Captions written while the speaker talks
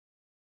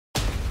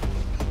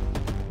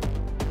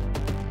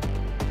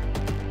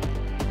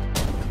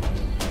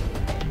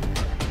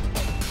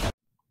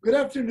Good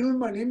afternoon.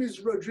 My name is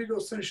Rodrigo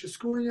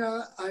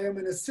Cunha. I am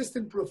an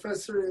assistant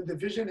professor and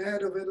division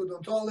head of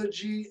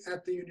endodontology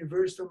at the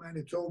University of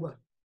Manitoba.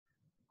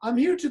 I'm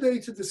here today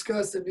to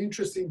discuss an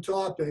interesting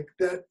topic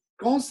that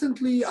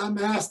constantly I'm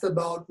asked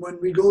about when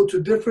we go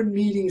to different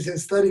meetings and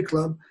study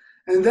club,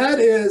 and that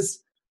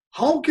is,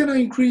 how can I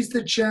increase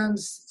the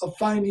chance of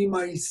finding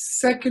my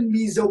second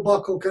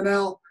mesiobuccal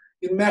canal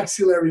in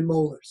maxillary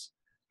molars?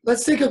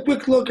 Let's take a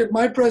quick look at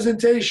my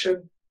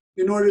presentation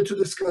in order to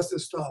discuss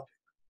this topic.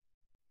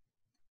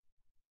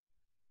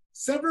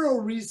 Several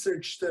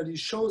research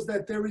studies shows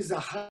that there is a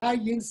high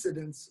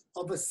incidence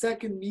of a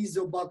second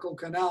mesiobuccal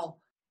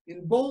canal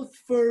in both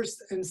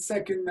first and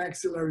second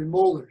maxillary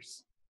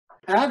molars.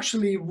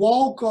 Actually,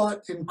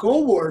 Walcott and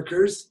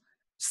co-workers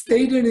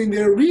stated in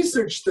their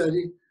research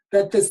study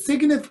that the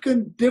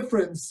significant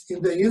difference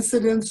in the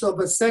incidence of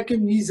a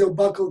second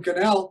mesiobuccal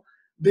canal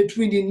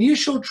between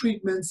initial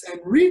treatments and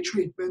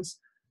retreatments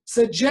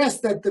suggests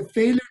that the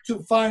failure to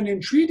find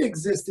and treat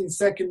existing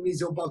second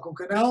mesiobuccal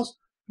canals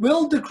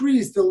will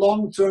decrease the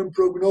long-term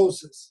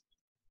prognosis.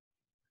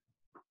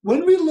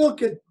 When we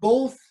look at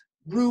both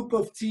group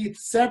of teeth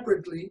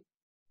separately,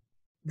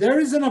 there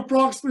is an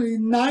approximately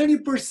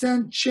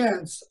 90%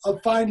 chance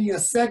of finding a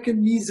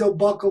second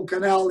mesiobuccal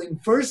canal in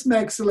first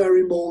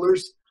maxillary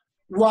molars,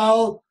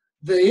 while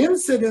the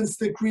incidence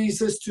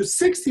decreases to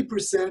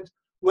 60%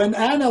 when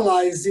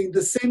analyzing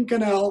the same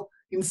canal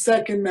in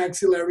second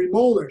maxillary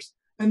molars.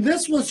 And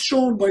this was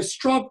shown by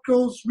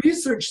Stropko's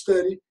research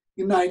study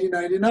in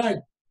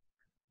 1999.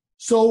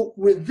 So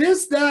with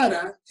this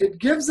data, it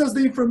gives us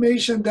the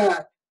information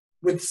that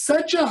with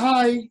such a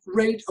high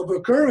rate of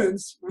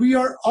occurrence, we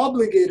are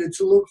obligated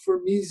to look for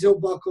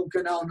mesiobuccal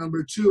canal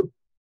number 2.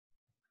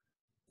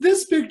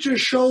 This picture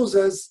shows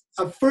us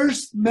a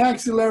first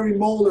maxillary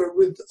molar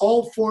with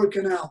all 4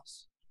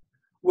 canals.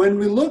 When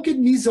we look at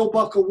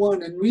mesiobuccal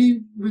 1 and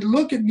we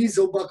look at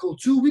mesiobuccal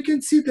 2, we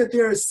can see that they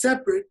are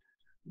separate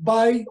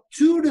by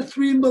 2 to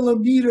 3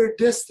 millimeter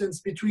distance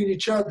between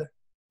each other.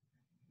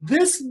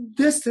 This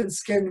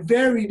distance can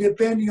vary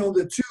depending on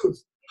the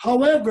tooth.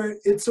 However,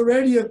 it's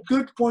already a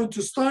good point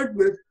to start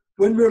with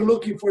when we're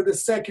looking for the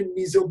second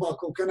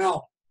mesiobuccal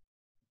canal.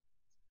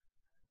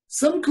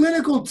 Some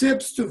clinical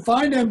tips to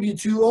find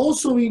MB2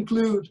 also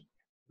include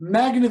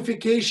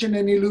magnification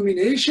and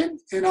illumination,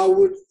 and I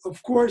would,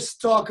 of course,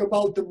 talk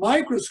about the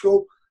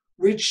microscope,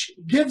 which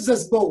gives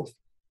us both,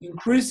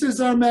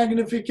 increases our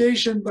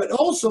magnification, but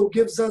also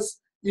gives us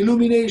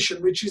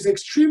illumination, which is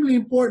extremely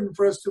important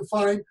for us to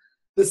find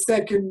the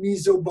second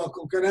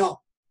mesiobuccal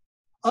canal.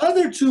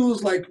 Other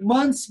tools like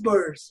Muntz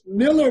burrs,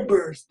 Miller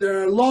burrs,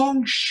 there are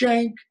long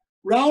shank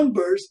round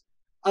burrs,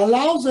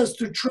 allows us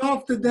to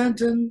trough the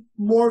dentin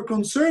more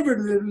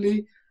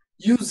conservatively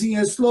using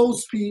a slow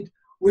speed,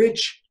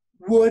 which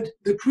would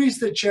decrease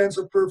the chance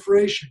of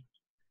perforation.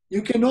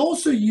 You can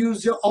also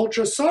use your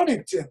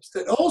ultrasonic tips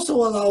that also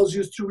allows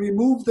you to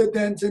remove the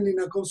dentin in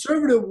a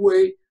conservative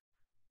way,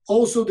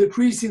 also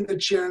decreasing the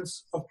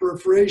chance of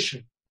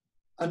perforation.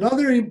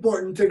 Another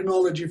important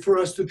technology for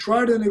us to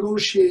try to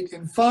negotiate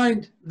and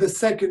find the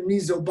second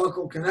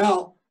mesiobuccal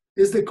canal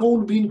is the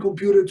cone beam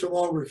computed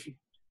tomography.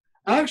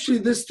 Actually,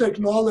 this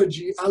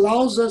technology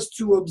allows us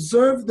to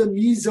observe the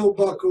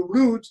mesiobuccal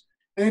root,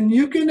 and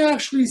you can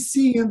actually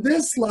see in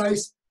this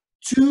slice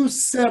 2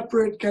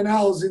 separate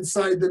canals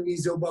inside the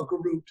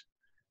mesiobuccal root.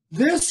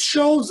 This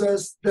shows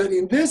us that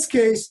in this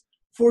case,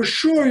 for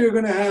sure you're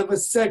going to have a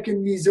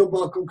second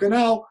mesiobuccal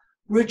canal,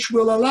 which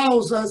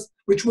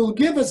will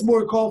give us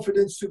more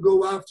confidence to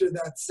go after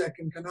that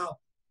second canal.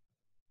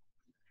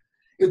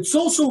 It's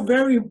also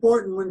very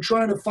important when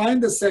trying to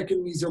find the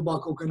second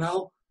mesiobuccal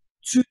canal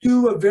to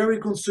do a very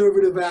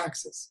conservative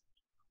access.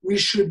 We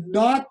should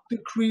not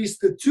decrease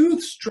the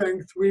tooth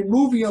strength,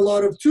 removing a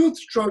lot of tooth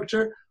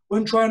structure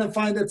when trying to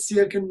find that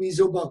second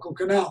mesiobuccal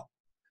canal.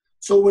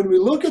 So when we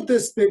look at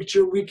this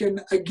picture, we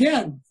can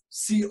again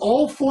see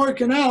all 4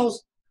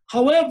 canals.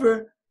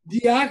 However,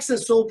 the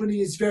access opening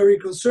is very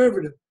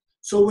conservative.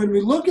 So when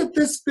we look at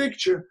this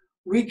picture,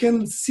 we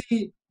can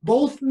see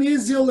both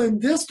mesial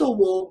and distal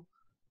wall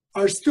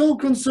are still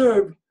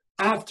conserved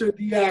after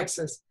the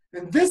access.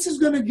 And this is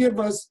going to give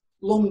us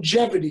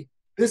longevity.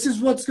 This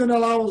is what's going to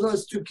allow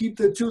us to keep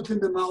the tooth in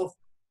the mouth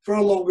for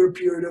a longer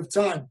period of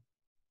time.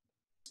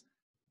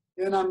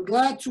 And I'm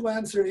glad to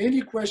answer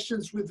any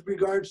questions with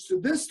regards to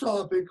this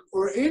topic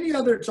or any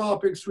other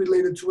topics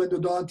related to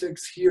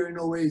endodontics here in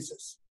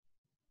Oasis.